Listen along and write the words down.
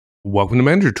Welcome to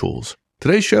Manager Tools.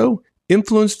 Today's show,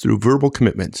 Influence Through Verbal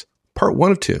Commitments, Part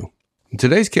 1 of 2. In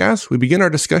today's cast, we begin our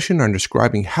discussion on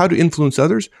describing how to influence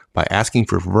others by asking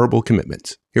for verbal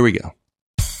commitments. Here we go.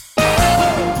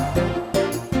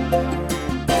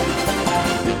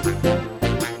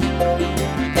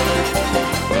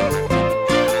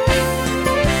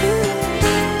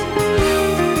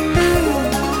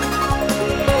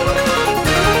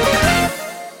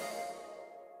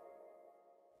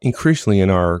 Increasingly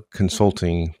in our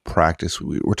consulting practice,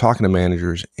 we're talking to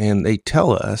managers and they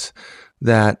tell us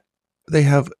that they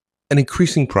have an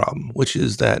increasing problem, which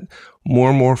is that more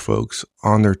and more folks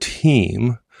on their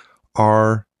team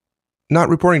are not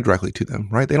reporting directly to them,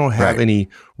 right? They don't have any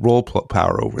role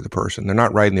power over the person. They're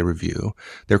not writing the review.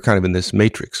 They're kind of in this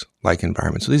matrix-like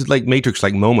environment. So these like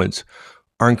matrix-like moments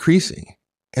are increasing.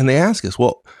 And they ask us,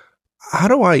 well, how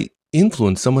do I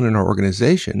influence someone in our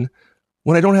organization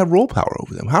when I don't have role power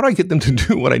over them? How do I get them to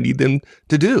do what I need them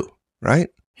to do, right?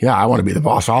 Yeah, I want to be the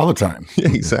boss all the time. Yeah,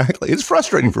 exactly. It's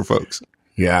frustrating for folks.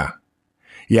 Yeah.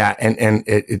 Yeah, and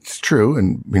it's true.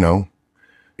 And, you know,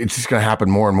 it's just going to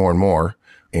happen more and more and more.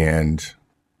 And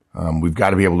we've got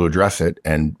to be able to address it.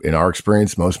 And in our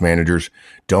experience, most managers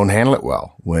don't handle it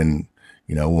well. When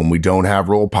we don't have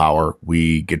role power,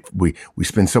 we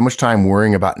spend so much time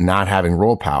worrying about not having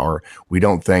role power. We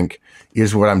don't think,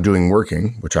 is what I'm doing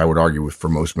working? Which I would argue for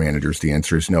most managers, the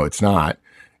answer is no, it's not.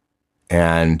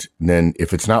 And then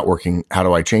if it's not working, how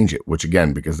do I change it? Which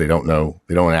again, because they don't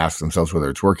ask themselves whether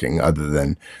it's working, other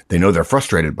than they know they're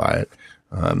frustrated by it.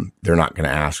 They're not going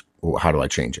to ask, well, how do I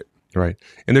change it? Right.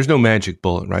 And there's no magic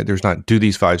bullet, right? There's not do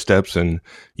these 5 steps and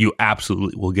you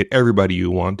absolutely will get everybody you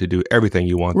want to do everything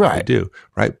you want them to do,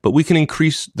 right? But we can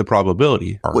increase the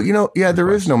probability. Well,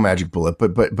 there is no magic bullet,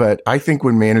 but I think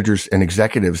when managers and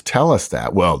executives tell us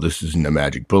that, well, this isn't a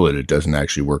magic bullet, it doesn't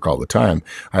actually work all the time.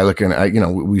 I look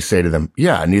and we say to them,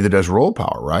 yeah, neither does role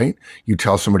power, right? You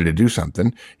tell somebody to do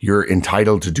something, you're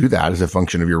entitled to do that as a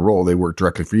function of your role. They work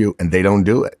directly for you and they don't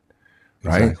do it.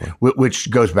 Right. Exactly.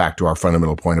 Which goes back to our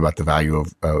fundamental point about the value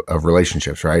of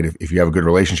relationships, right? If you have a good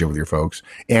relationship with your folks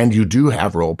and you do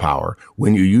have role power,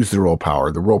 when you use the role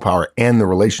power and the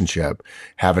relationship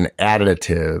have an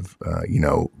additive,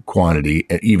 quantity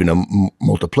and even a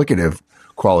multiplicative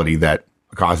quality that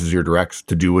causes your directs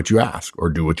to do what you ask or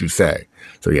do what you say.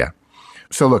 So, yeah.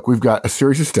 So look, we've got a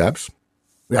series of steps.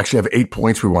 We actually have 8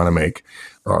 points we want to make.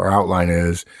 Our outline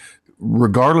is,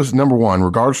 number one,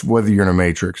 regardless of whether you're in a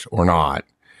matrix or not,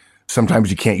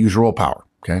 sometimes you can't use role power.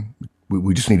 Okay.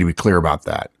 We just need to be clear about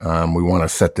that. We want to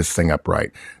set this thing up right.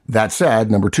 That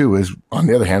said, number two is, on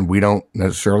the other hand, we don't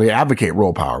necessarily advocate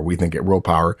role power. We think that role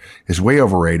power is way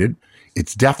overrated.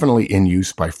 It's definitely in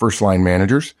use by first line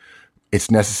managers. It's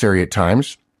necessary at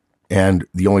times. And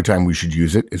the only time we should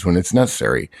use it is when it's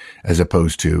necessary, as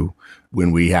opposed to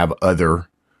when we have other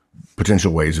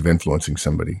potential ways of influencing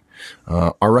somebody.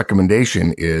 Our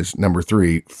recommendation is, number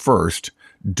 3, first,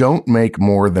 don't make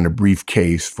more than a brief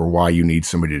case for why you need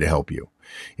somebody to help you.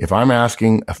 If I'm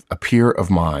asking a peer of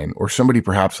mine or somebody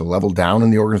perhaps a level down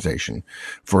in the organization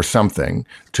for something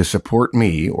to support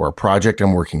me or a project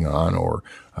I'm working on, or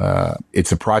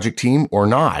it's a project team or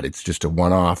not, it's just a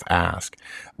one-off ask,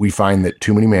 we find that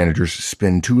too many managers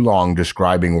spend too long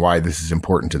describing why this is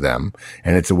important to them,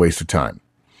 and it's a waste of time.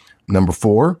 Number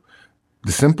 4,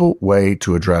 the simple way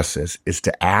to address this is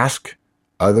to ask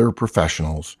other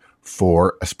professionals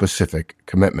for a specific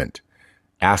commitment.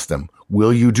 Ask them,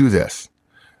 will you do this?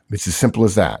 It's as simple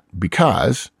as that.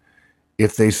 Because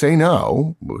if they say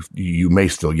no, you may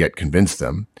still yet convince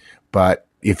them. But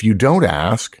if you don't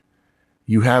ask,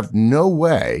 you have no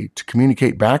way to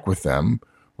communicate back with them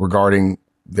regarding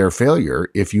their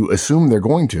failure if you assume they're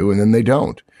going to and then they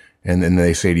don't. And then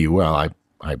they say to you, well,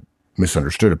 I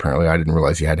misunderstood, apparently. I didn't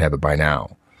realize you had to have it by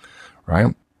now,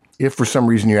 right? If for some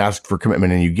reason you ask for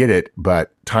commitment and you get it,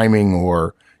 but timing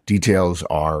or details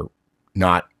are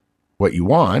not what you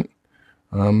want,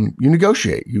 you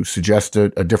negotiate. You suggest a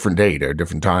different date or a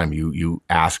different time. You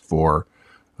ask for,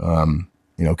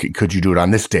 could you do it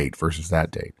on this date versus that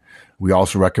date? We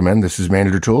also recommend, this is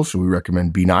Manager Tools, so we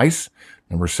recommend be nice.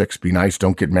 Number 6, be nice.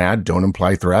 Don't get mad. Don't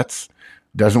imply threats.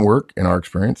 Doesn't work in our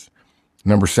experience.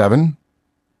 Number 7,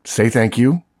 say thank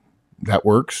you. That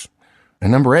works.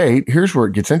 And number 8, here's where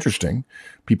it gets interesting.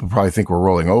 People probably think we're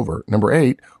rolling over. Number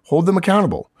 8, hold them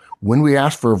accountable. When we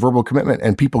ask for a verbal commitment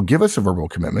and people give us a verbal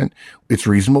commitment, it's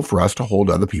reasonable for us to hold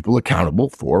other people accountable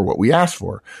for what we asked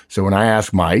for. So when I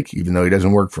ask Mike, even though he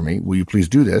doesn't work for me, will you please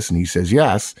do this? And he says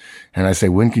yes. And I say,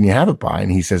 when can you have it by?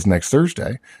 And he says next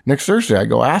Thursday. Next Thursday, I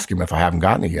go ask him if I haven't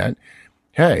gotten it yet.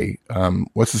 Hey,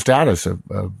 what's the status of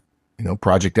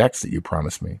Project X that you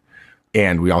promised me?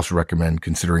 And we also recommend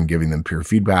considering giving them peer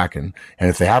feedback. And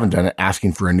if they haven't done it,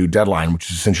 asking for a new deadline,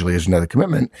 which essentially is another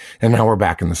commitment. And now we're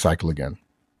back in the cycle again.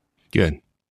 Good.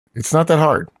 It's not that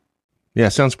hard. Yeah,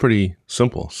 it sounds pretty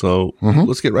simple. So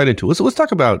let's get right into it. Let's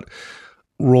talk about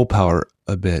role power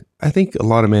a bit. I think a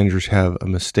lot of managers have a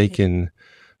mistaken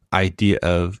idea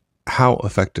of how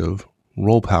effective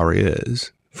role power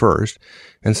is, first.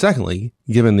 And secondly,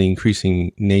 given the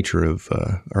increasing nature of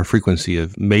our frequency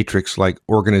of matrix-like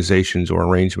organizations or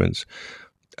arrangements,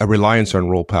 a reliance on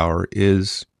role power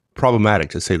is problematic,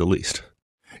 to say the least.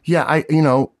 Yeah,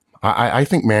 I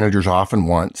think managers often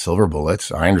want silver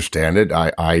bullets. I understand it.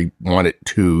 I want it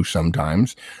too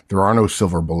sometimes. There are no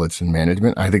silver bullets in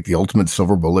management. I think the ultimate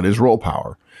silver bullet is role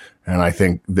power. And I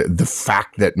think the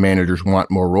fact that managers want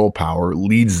more role power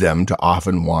leads them to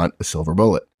often want a silver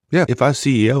bullet. Yeah. If I was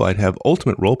CEO, I'd have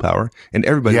ultimate role power and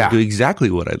everybody would do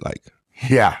exactly what I'd like.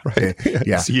 Yeah. Right?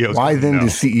 Yeah. CEOs Why then do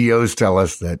CEOs tell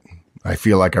us that I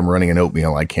feel like I'm running an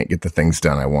oatmeal? I can't get the things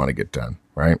done I want to get done.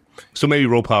 Right. So maybe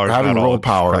role power is having not role all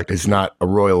power practical. is not a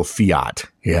royal fiat.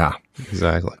 Yeah.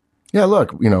 Exactly. Yeah.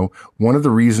 Look, one of the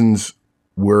reasons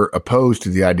we're opposed to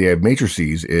the idea of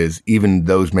matrices is even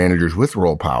those managers with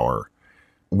role power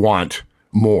want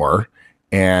more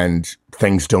and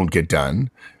things don't get done.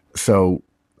 So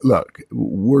look,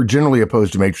 we're generally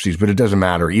opposed to matrices, but it doesn't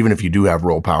matter. Even if you do have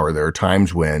role power, there are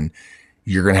times when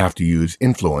you're going to have to use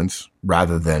influence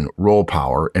rather than role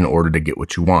power in order to get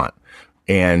what you want.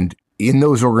 And in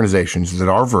those organizations that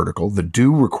are vertical, that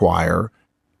do require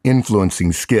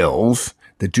influencing skills,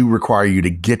 that do require you to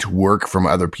get work from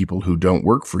other people who don't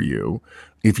work for you,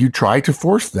 if you try to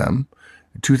force them,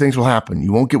 two things will happen.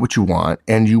 You won't get what you want,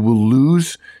 and you will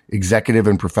lose executive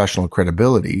and professional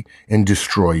credibility and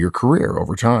destroy your career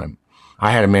over time.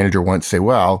 I had a manager once say,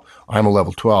 well, I'm a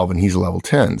level 12 and he's a level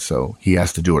 10, so he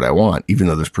has to do what I want, even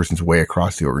though this person's way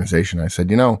across the organization. I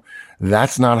said,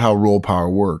 that's not how role power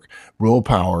work. Role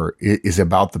power is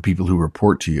about the people who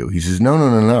report to you. He says,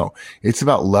 no. It's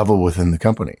about level within the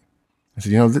company. I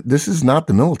said, this is not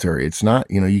the military. It's not,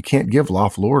 you can't give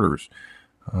lawful orders.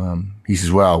 He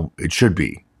says, well, it should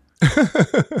be,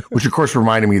 which of course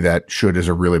reminded me that should is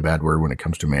a really bad word when it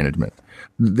comes to management.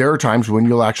 There are times when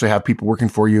you'll actually have people working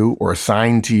for you or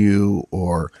assigned to you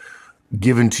or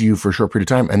given to you for a short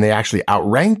period of time, and they actually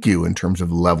outrank you in terms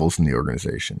of levels in the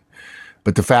organization.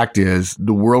 But the fact is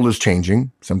the world is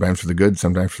changing, sometimes for the good,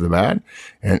 sometimes for the bad.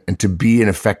 And to be an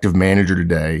effective manager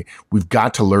today, we've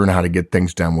got to learn how to get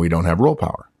things done when we don't have role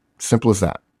power. Simple as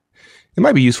that. It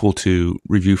might be useful to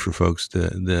review for folks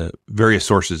the various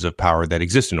sources of power that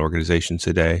exist in organizations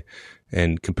today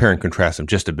and compare and contrast them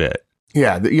just a bit.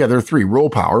 Yeah, there are three. Role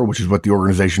power, which is what the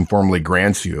organization formally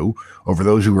grants you over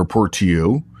those who report to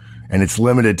you, and it's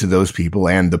limited to those people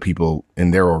and the people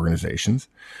in their organizations.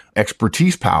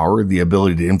 Expertise power, the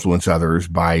ability to influence others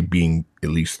by being at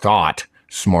least thought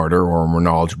smarter or more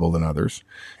knowledgeable than others.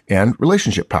 And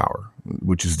relationship power,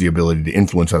 which is the ability to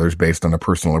influence others based on a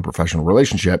personal or professional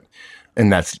relationship.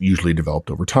 And that's usually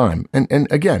developed over time. And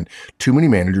again, too many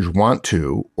managers want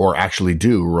to, or actually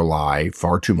do, rely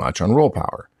far too much on role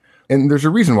power. And there's a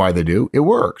reason why they do. It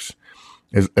works.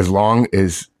 As long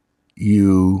as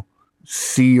you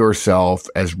see yourself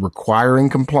as requiring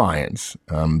compliance,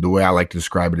 the way I like to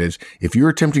describe it is, if you're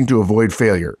attempting to avoid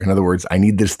failure, in other words, I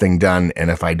need this thing done, and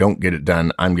if I don't get it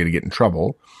done, I'm going to get in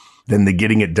trouble, then the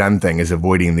getting it done thing is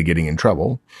avoiding the getting in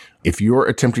trouble. If you're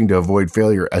attempting to avoid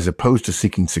failure as opposed to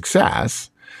seeking success,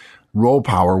 role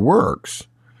power works,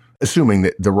 assuming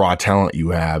that the raw talent you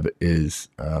have is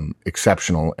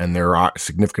exceptional and there are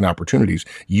significant opportunities.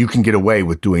 You can get away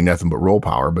with doing nothing but role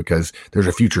power because there's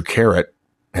a future carrot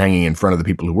hanging in front of the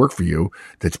people who work for you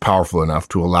that's powerful enough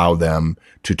to allow them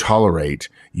to tolerate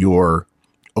your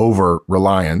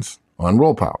over-reliance on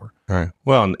role power. All right.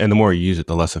 Well, and the more you use it,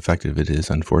 the less effective it is,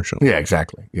 unfortunately. Yeah,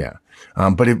 exactly. Yeah.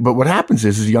 But what happens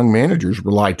is young managers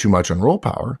rely too much on role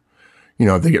power.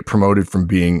 They get promoted from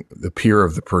being the peer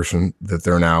of the person that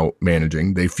they're now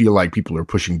managing. They feel like people are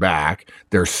pushing back.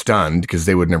 They're stunned because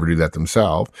they would never do that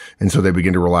themselves. And so they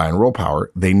begin to rely on role power.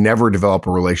 They never develop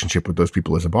a relationship with those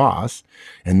people as a boss.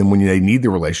 And then when they need the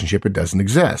relationship, it doesn't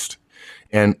exist.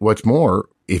 And what's more,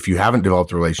 if you haven't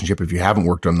developed a relationship, if you haven't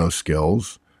worked on those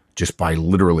skills just by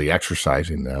literally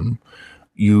exercising them,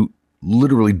 you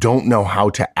literally don't know how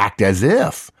to act as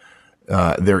if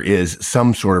there is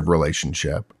some sort of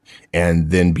relationship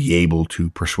and then be able to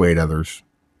persuade others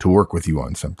to work with you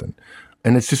on something.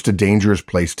 And it's just a dangerous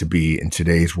place to be in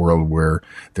today's world where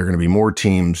there are going to be more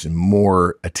teams and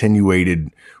more attenuated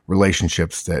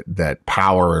relationships that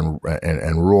power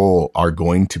and role are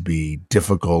going to be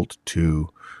difficult to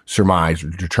surmise or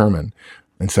determine.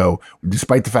 And so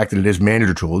despite the fact that it is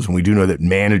manager tools, and we do know that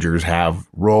managers have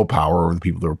role power over the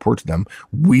people that report to them,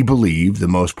 we believe the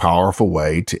most powerful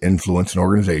way to influence an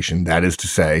organization, that is to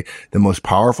say, the most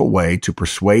powerful way to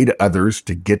persuade others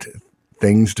to get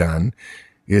things done,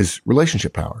 is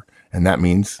relationship power. And that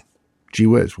means, gee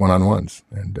whiz, one-on-ones.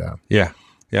 And Yeah.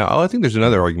 I think there's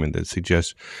another argument that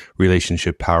suggests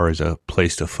relationship power is a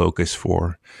place to focus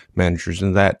for managers,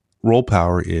 and that role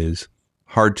power is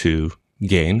hard to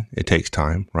gain. It takes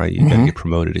time, right? You got to get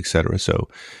promoted, et cetera. So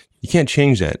you can't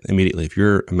change that immediately. If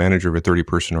you're a manager of a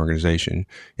 30-person organization,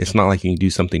 it's not like you can do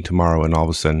something tomorrow and all of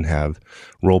a sudden have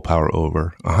role power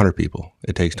over 100 people.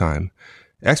 It takes time.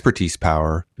 Expertise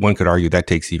power, one could argue that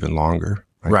takes even longer.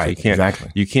 Right, So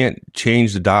exactly. You can't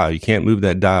change the dial. You can't move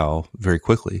that dial very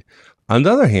quickly. On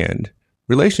the other hand,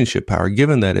 relationship power,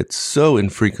 given that it's so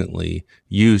infrequently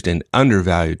used and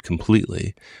undervalued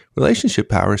completely, relationship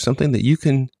power is something that you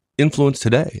can influence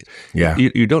today. Yeah.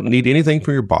 You don't need anything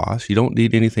from your boss. You don't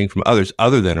need anything from others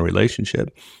other than a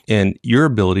relationship. And your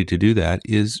ability to do that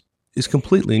is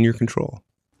completely in your control.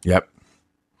 Yep.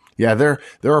 Yeah, there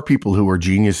are people who are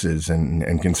geniuses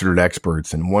and considered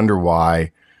experts and wonder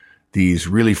why these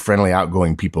really friendly,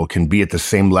 outgoing people can be at the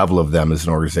same level of them as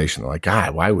an organization. They're like,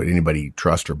 God, why would anybody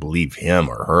trust or believe him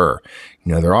or her?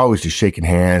 They're always just shaking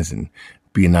hands and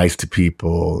being nice to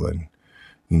people and,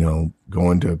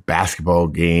 going to basketball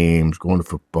games, going to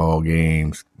football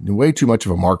games. Way too much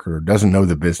of a marketer, doesn't know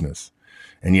the business.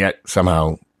 And yet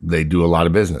somehow they do a lot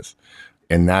of business.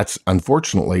 And that's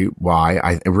unfortunately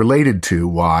related to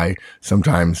why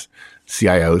sometimes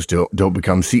CIOs don't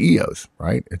become CEOs,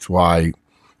 right? It's why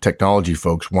technology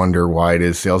folks wonder why it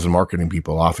is sales and marketing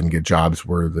people often get jobs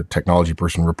where the technology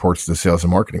person reports to the sales and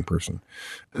marketing person.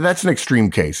 That's an extreme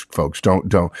case, folks.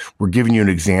 Don't. We're giving you an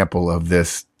example of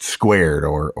this squared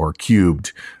or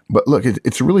cubed. But look,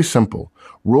 it's really simple.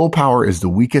 Role power is the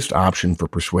weakest option for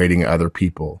persuading other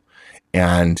people.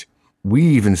 And we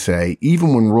even say,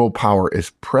 even when role power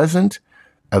is present,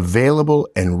 available,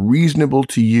 and reasonable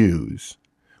to use,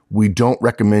 we don't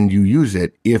recommend you use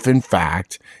it if, in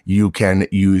fact, you can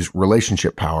use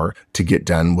relationship power to get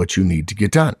done what you need to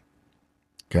get done.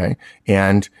 Okay.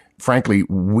 And frankly,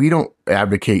 we don't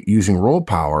advocate using role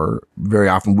power very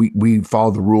often. We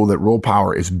follow the rule that role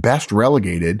power is best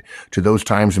relegated to those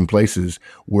times and places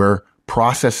where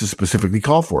processes specifically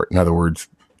call for it. In other words,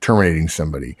 terminating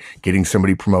somebody, getting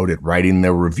somebody promoted, writing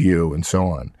their review, and so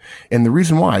on. And the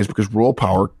reason why is because role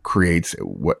power creates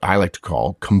what I like to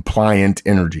call compliant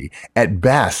energy. At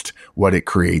best, what it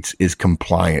creates is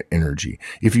compliant energy.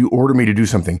 If you order me to do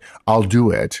something, I'll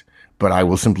do it, but I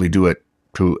will simply do it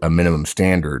to a minimum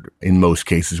standard in most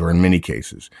cases or in many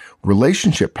cases.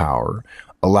 Relationship power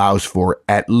allows for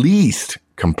at least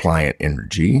compliant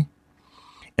energy.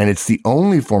 And it's the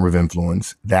only form of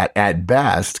influence that at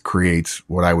best creates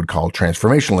what I would call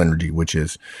transformational energy, which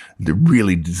is the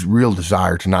real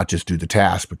desire to not just do the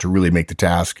task, but to really make the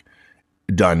task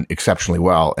done exceptionally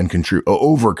well and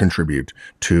over contribute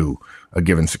to a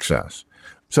given success.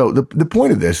 So the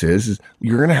point of this is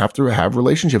you're going to have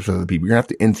relationships with other people. You're going to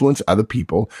have to influence other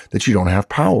people that you don't have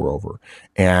power over.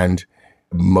 And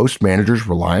most managers'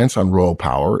 reliance on role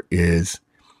power is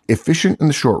efficient in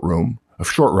the short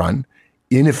run,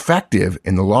 ineffective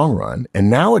in the long run. And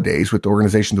nowadays, with the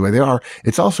organization the way they are,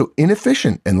 it's also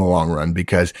inefficient in the long run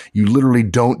because you literally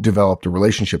don't develop the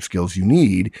relationship skills you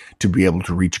need to be able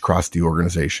to reach across the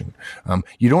organization.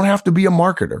 You don't have to be a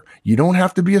marketer. You don't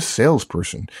have to be a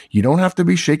salesperson. You don't have to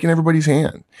be shaking everybody's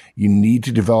hand. You need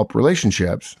to develop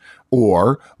relationships,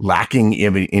 or lacking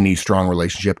any strong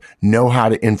relationship, know how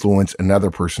to influence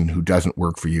another person who doesn't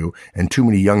work for you. And too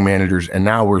many young managers, and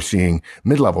now we're seeing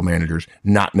mid-level managers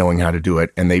not knowing how to do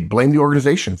it. And they blame the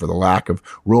organization for the lack of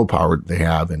role power that they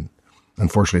have. And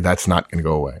unfortunately, that's not going to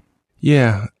go away.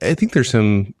 Yeah. I think there's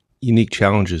some unique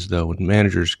challenges, though, when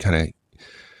managers kind of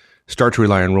start to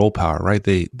rely on role power, right?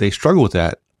 They struggle with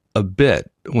that a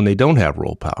bit when they don't have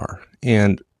role power.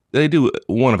 And they do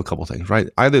one of a couple things, right?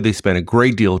 Either they spend a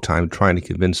great deal of time trying to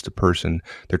convince the person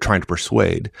they're trying to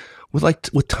persuade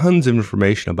with tons of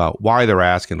information about why they're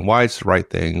asking, why it's the right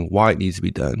thing, why it needs to be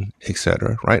done, et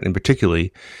cetera, right? And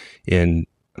particularly in,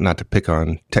 not to pick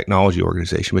on technology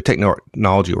organizations, but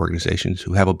technology organizations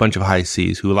who have a bunch of high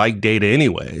Cs who like data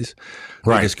anyways,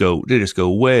 right. They just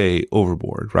go way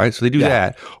overboard, right? So they do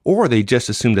that, or they just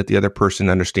assume that the other person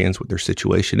understands what their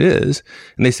situation is,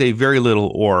 and they say very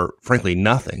little or frankly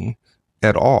nothing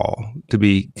at all to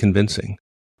be convincing.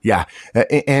 Yeah.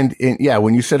 And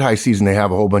when you said high Cs and they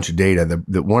have a whole bunch of data,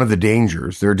 one of the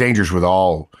dangers, there are dangers with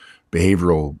all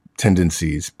behavioral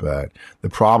tendencies, but the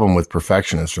problem with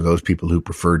perfectionists are those people who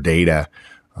prefer data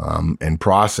and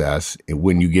process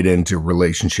when you get into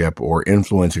relationship or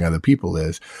influencing other people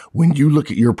is when you look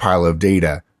at your pile of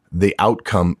data, the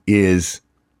outcome is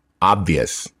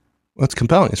obvious. Well, it's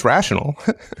compelling. It's rational.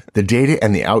 The data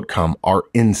and the outcome are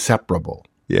inseparable.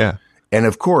 Yeah. And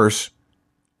of course,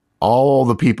 all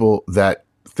the people that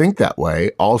think that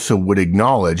way also would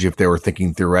acknowledge, if they were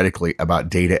thinking theoretically about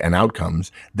data and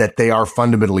outcomes, that they are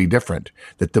fundamentally different.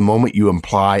 That the moment you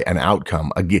imply an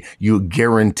outcome, you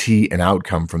guarantee an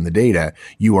outcome from the data,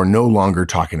 you are no longer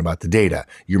talking about the data.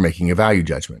 You're making a value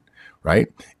judgment, right?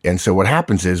 And so what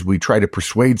happens is we try to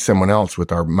persuade someone else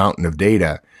with our mountain of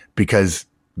data because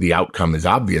the outcome is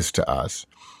obvious to us,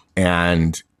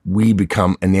 and we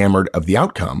become enamored of the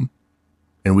outcome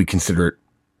and we consider it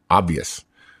obvious.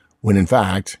 When in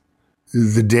fact,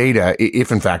 the data,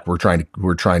 if in fact we're trying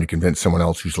to convince someone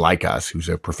else who's like us, who's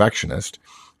a perfectionist,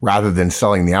 rather than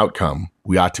selling the outcome,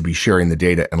 we ought to be sharing the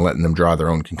data and letting them draw their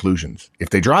own conclusions.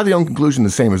 If they draw their own conclusion the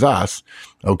same as us,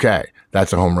 okay,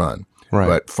 that's a home run. Right.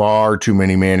 But far too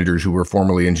many managers who were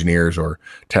formerly engineers or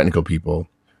technical people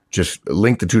just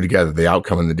link the two together, the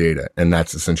outcome and the data, and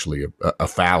that's essentially a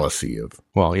fallacy of.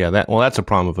 Well, yeah, that's a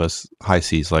problem of us high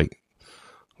C's like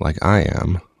I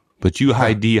am. But you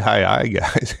high D, high I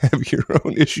guys have your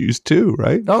own issues too,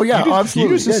 right? Oh yeah,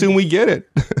 absolutely. You just assume we get it.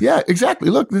 Yeah, exactly.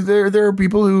 Look, there are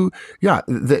people who,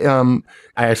 I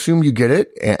assume you get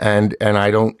it, and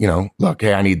I don't. Look,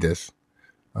 hey, I need this.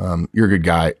 You're a good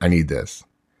guy. I need this,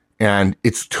 and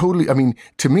it's totally. I mean,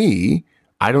 to me,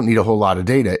 I don't need a whole lot of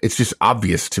data. It's just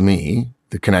obvious to me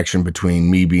the connection between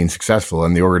me being successful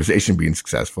and the organization being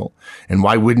successful. And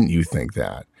why wouldn't you think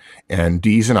that? And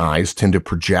D's and I's tend to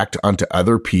project onto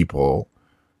other people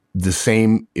the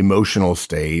same emotional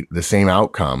state, the same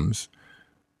outcomes,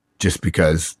 just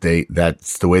because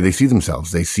that's the way they see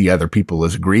themselves. They see other people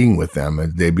as agreeing with them,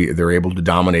 and they're able to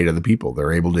dominate other people.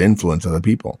 They're able to influence other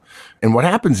people. And what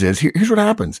happens is, here's what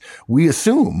happens. We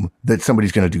assume that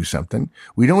somebody's going to do something.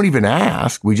 We don't even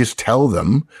ask. We just tell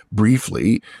them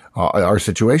briefly our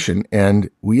situation, and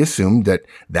we assume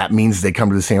that means they come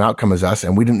to the same outcome as us,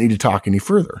 and we didn't need to talk any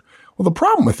further. Well, the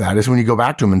problem with that is when you go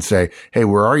back to them and say, hey,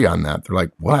 where are you on that? They're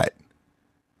like, what?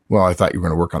 Well, I thought you were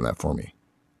going to work on that for me.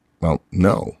 Well,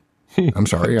 no. I'm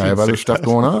sorry. I have other stuff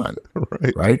going on.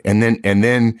 Right. And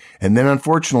then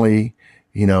unfortunately,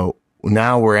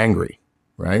 now we're angry.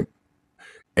 Right.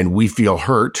 And we feel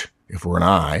hurt if we're an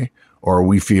I, or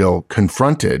we feel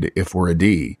confronted if we're a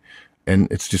D.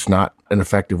 And it's just not an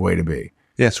effective way to be.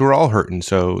 Yeah. So we're all hurting.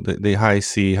 So the high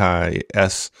C, high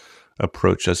S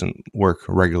approach doesn't work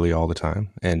regularly all the time.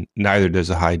 And neither does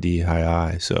a high D, high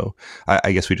I. So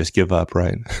I guess we just give up.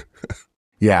 Right.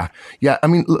 Yeah. Yeah. I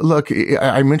mean, look,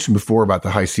 I mentioned before about the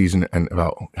high season and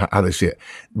about how they see it.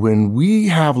 When we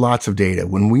have lots of data,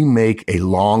 when we make a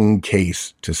long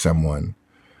case to someone,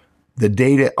 the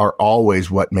data are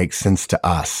always what makes sense to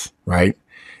us, right?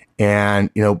 And,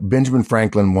 Benjamin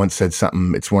Franklin once said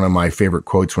something. It's one of my favorite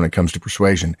quotes when it comes to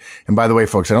persuasion. And by the way,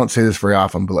 folks, I don't say this very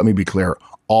often, but let me be clear.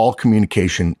 All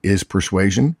communication is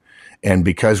persuasion. And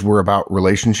because we're about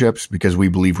relationships, because we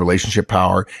believe relationship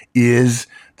power is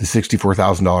the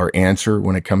 $64,000 answer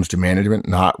when it comes to management,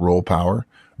 not role power.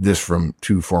 This from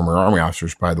two former Army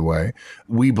officers, by the way.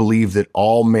 We believe that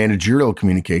all managerial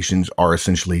communications are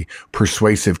essentially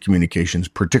persuasive communications,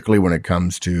 particularly when it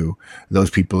comes to those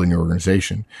people in your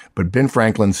organization. But Ben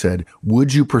Franklin said,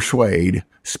 would you persuade,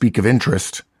 speak of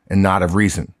interest and not of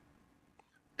reason?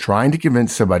 Trying to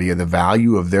convince somebody of the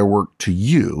value of their work to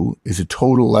you is a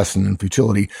total lesson in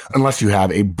futility unless you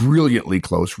have a brilliantly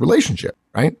close relationship,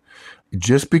 right?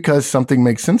 Just because something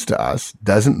makes sense to us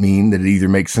doesn't mean that it either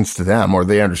makes sense to them or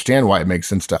they understand why it makes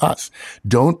sense to us.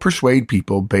 Don't persuade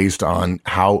people based on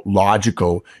how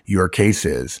logical your case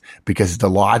is, because the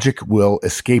logic will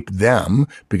escape them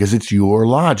because it's your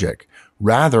logic.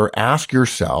 Rather, ask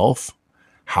yourself,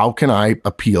 how can I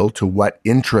appeal to what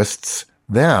interests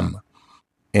them?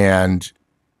 And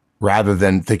rather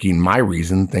than thinking my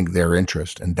reason, think their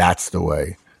interest. And that's the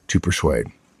way to persuade.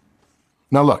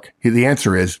 Now, look, the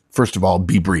answer is, first of all,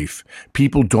 be brief.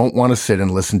 People don't want to sit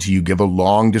and listen to you give a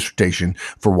long dissertation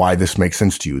for why this makes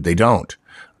sense to you. They don't.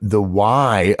 The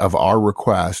why of our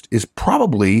request is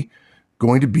probably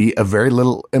going to be of very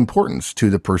little importance to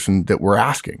the person that we're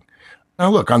asking. Now,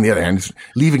 look, on the other hand,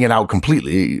 leaving it out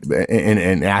completely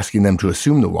and asking them to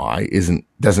assume the why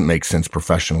doesn't make sense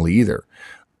professionally either.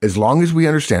 As long as we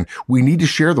understand, we need to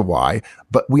share the why,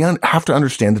 but we have to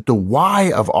understand that the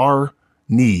why of our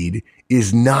need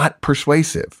is not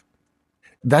persuasive.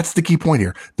 That's the key point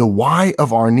here. The why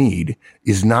of our need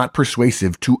is not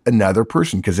persuasive to another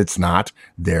person because it's not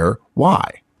their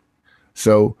why.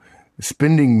 So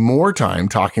Spending more time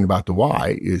talking about the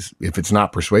why is, if it's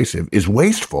not persuasive, is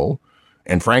wasteful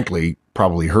and frankly,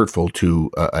 probably hurtful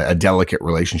to a delicate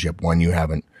relationship, one you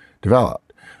haven't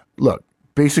developed. Look,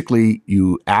 basically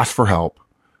you ask for help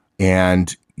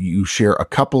and you share a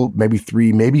couple, maybe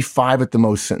 3, maybe 5 at the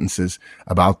most sentences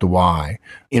about the why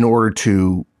in order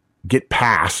to get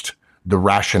past the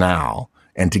rationale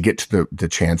and to get to the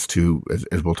chance to,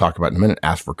 as we'll talk about in a minute,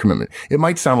 ask for commitment. It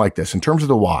might sound like this. In terms of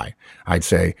the why, I'd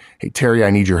say, hey, Terry,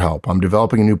 I need your help. I'm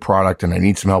developing a new product and I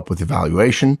need some help with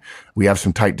evaluation. We have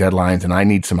some tight deadlines and I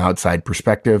need some outside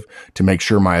perspective to make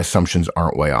sure my assumptions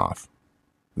aren't way off.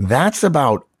 That's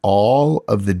about all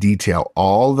of the detail,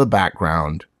 all the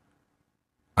background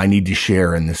I need to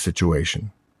share in this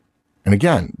situation. And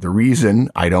again, the reason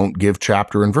I don't give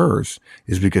chapter and verse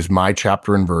is because my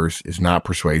chapter and verse is not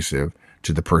persuasive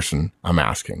to the person I'm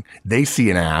asking. They see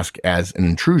an ask as an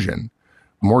intrusion.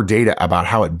 More data about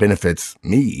how it benefits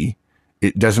me,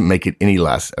 it doesn't make it any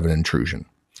less of an intrusion.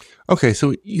 Okay,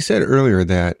 so you said earlier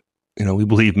that, we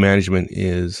believe managerial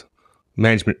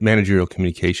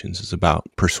communications is about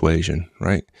persuasion,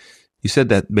 right? You said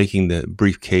that making the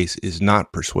brief case is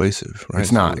not persuasive, right?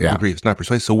 It's not, yeah. It's not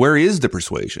persuasive. So where is the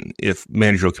persuasion if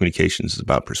managerial communications is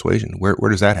about persuasion? Where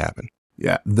does that happen?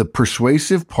 Yeah, the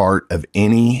persuasive part of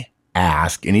any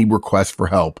ask, any request for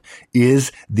help,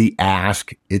 is the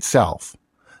ask itself.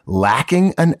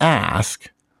 Lacking an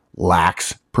ask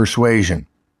lacks persuasion.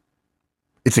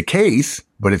 It's a case,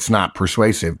 but it's not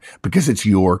persuasive because it's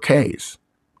your case.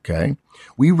 Okay.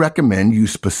 We recommend you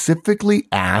specifically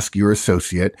ask your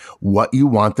associate what you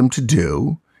want them to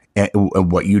do and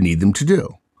what you need them to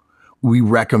do. We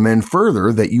recommend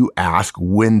further that you ask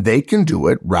when they can do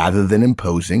it rather than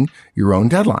imposing your own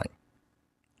deadline.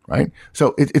 Right?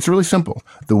 So it's really simple.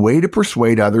 The way to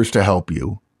persuade others to help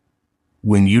you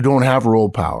when you don't have role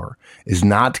power is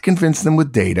not to convince them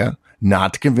with data,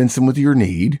 not to convince them with your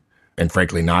need, and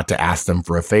frankly, not to ask them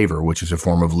for a favor, which is a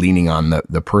form of leaning on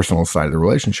the personal side of the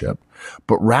relationship,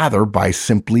 but rather by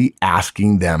simply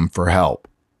asking them for help.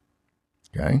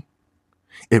 Okay?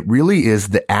 It really is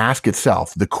the ask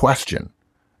itself, the question,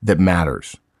 that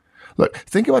matters. Look,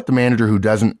 think about the manager who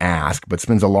doesn't ask, but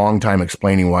spends a long time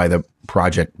explaining why the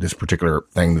project, this particular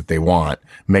thing that they want,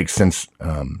 makes sense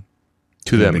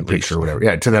to them, big picture, or whatever.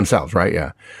 Yeah, to themselves, right?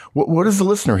 Yeah. What does the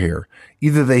listener hear?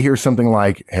 Either they hear something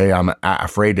like, "Hey, I'm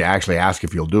afraid to actually ask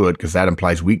if you'll do it because that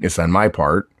implies weakness on my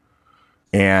part,"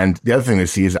 and the other thing they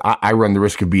see is, "I run the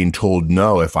risk of being told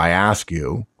no if I ask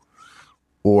you,"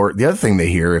 or the other thing they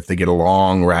hear, if they get a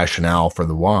long rationale for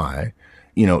the why,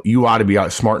 you ought to be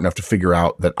smart enough to figure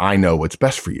out that I know what's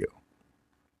best for you.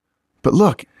 But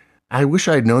look, I wish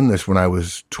I had known this when I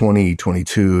was 20,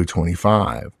 22,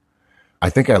 25. I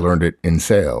think I learned it in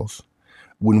sales.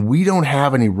 When we don't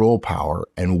have any role power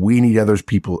and we need other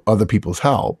people's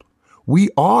help, we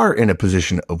are in a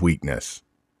position of weakness,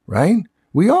 right?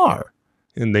 We are.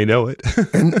 And they know it.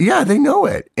 And yeah, they know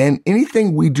it. And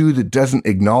anything we do that doesn't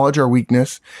acknowledge our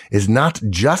weakness is not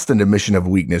just an admission of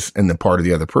weakness in the part of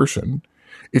the other person.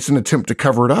 It's an attempt to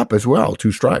cover it up as well.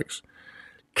 2 strikes.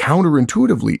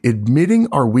 Counterintuitively, admitting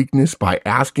our weakness by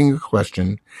asking a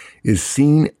question is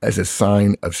seen as a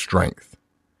sign of strength.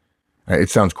 It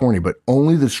sounds corny, but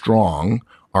only the strong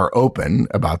are open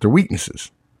about their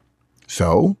weaknesses.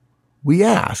 So we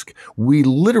ask. We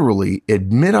literally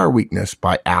admit our weakness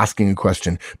by asking a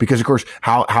question. Because, of course,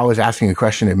 how is asking a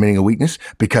question admitting a weakness?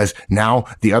 Because now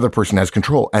the other person has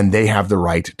control and they have the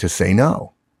right to say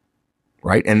no.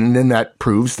 Right? And then that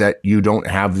proves that you don't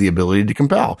have the ability to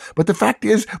compel. But the fact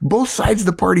is, both sides of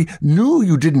the party knew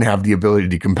you didn't have the ability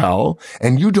to compel,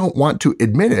 and you don't want to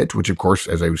admit it, which of course,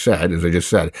 as I just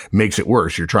said, makes it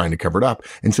worse. You're trying to cover it up.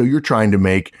 And so you're trying to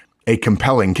make a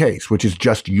compelling case, which is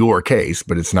just your case,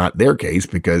 but it's not their case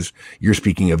because you're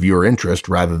speaking of your interest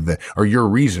or your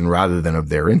reason rather than of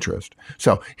their interest.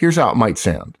 So here's how it might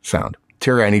sound.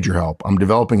 Terry, I need your help. I'm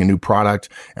developing a new product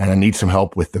and I need some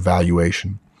help with the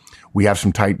valuation. We have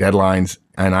some tight deadlines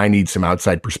and I need some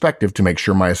outside perspective to make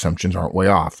sure my assumptions aren't way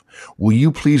off. Will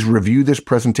you please review this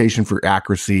presentation for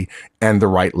accuracy and the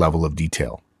right level of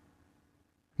detail?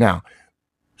 Now,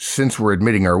 since we're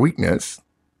admitting our weakness,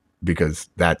 because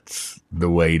that's the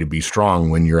way to be strong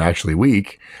when you're actually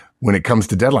weak, when it comes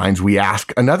to deadlines, we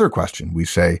ask another question. We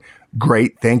say,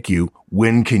 great, thank you.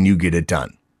 When can you get it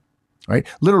done? Right?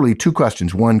 Literally 2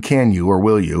 questions. One, can you or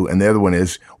will you? And the other one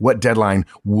is, what deadline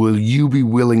will you be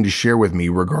willing to share with me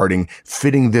regarding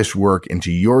fitting this work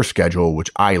into your schedule, which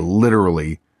I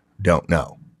literally don't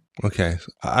know. Okay.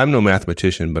 I'm no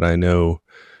mathematician, but I know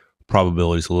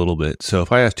probabilities a little bit. So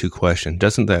if I ask 2 questions,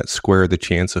 doesn't that square the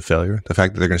chance of failure? The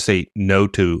fact that they're going to say no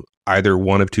to either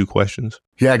one of 2 questions?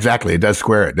 Yeah, exactly. It does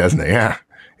square it, doesn't it? Yeah.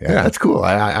 That's cool.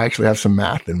 I actually have some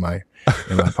math in my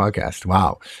podcast.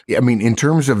 Wow. I mean, in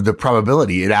terms of the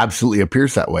probability, it absolutely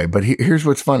appears that way. But here's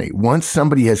what's funny. Once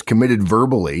somebody has committed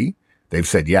verbally, they've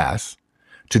said yes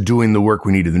to doing the work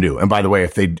we need them to do. And by the way,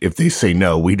 if they say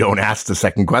no, we don't ask the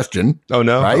second question. Oh,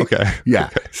 no? Right? Okay. Yeah.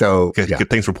 Okay. So Good.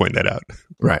 Thanks for pointing that out.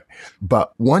 Right.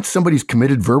 But once somebody's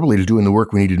committed verbally to doing the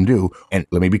work we need them to do, and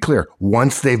let me be clear,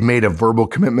 once they've made a verbal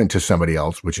commitment to somebody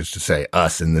else, which is to say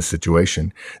us in this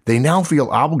situation, they now feel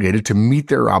obligated to meet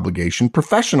their obligation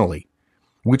professionally,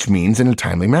 which means in a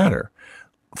timely manner.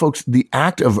 Folks, the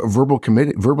act of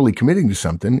verbally committing to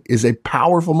something is a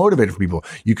powerful motivator for people.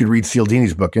 You could read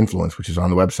Cialdini's book, Influence, which is on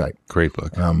the website. Great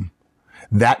book.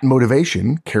 That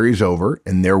motivation carries over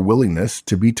in their willingness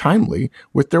to be timely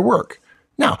with their work.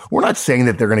 Now, we're not saying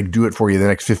that they're going to do it for you the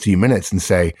next 15 minutes and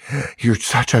say, you're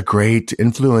such a great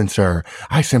influencer.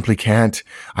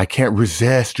 I can't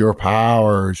resist your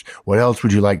powers. What else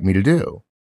would you like me to do?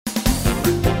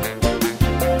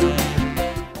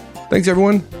 Thanks,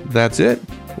 everyone. That's it.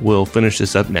 We'll finish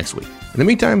this up next week. In the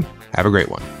meantime, have a great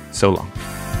one. So long.